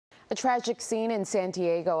A tragic scene in San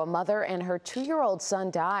Diego. A mother and her 2-year-old son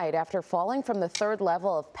died after falling from the 3rd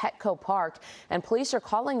level of Petco Park, and police are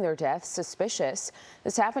calling their death suspicious.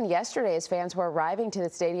 This happened yesterday as fans were arriving to the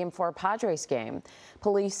stadium for a Padres game.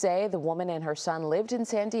 Police say the woman and her son lived in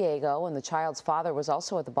San Diego, and the child's father was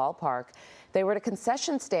also at the ballpark. They were at a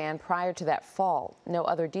concession stand prior to that fall. No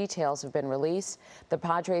other details have been released. The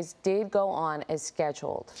Padres did go on as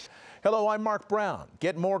scheduled. Hello, I'm Mark Brown.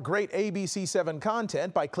 Get more great ABC7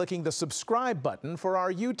 content by clicking the subscribe button for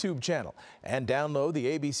our YouTube channel, and download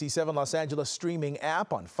the ABC7 Los Angeles streaming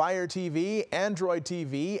app on Fire TV, Android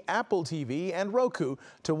TV, Apple TV, and Roku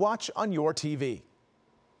to watch on your TV.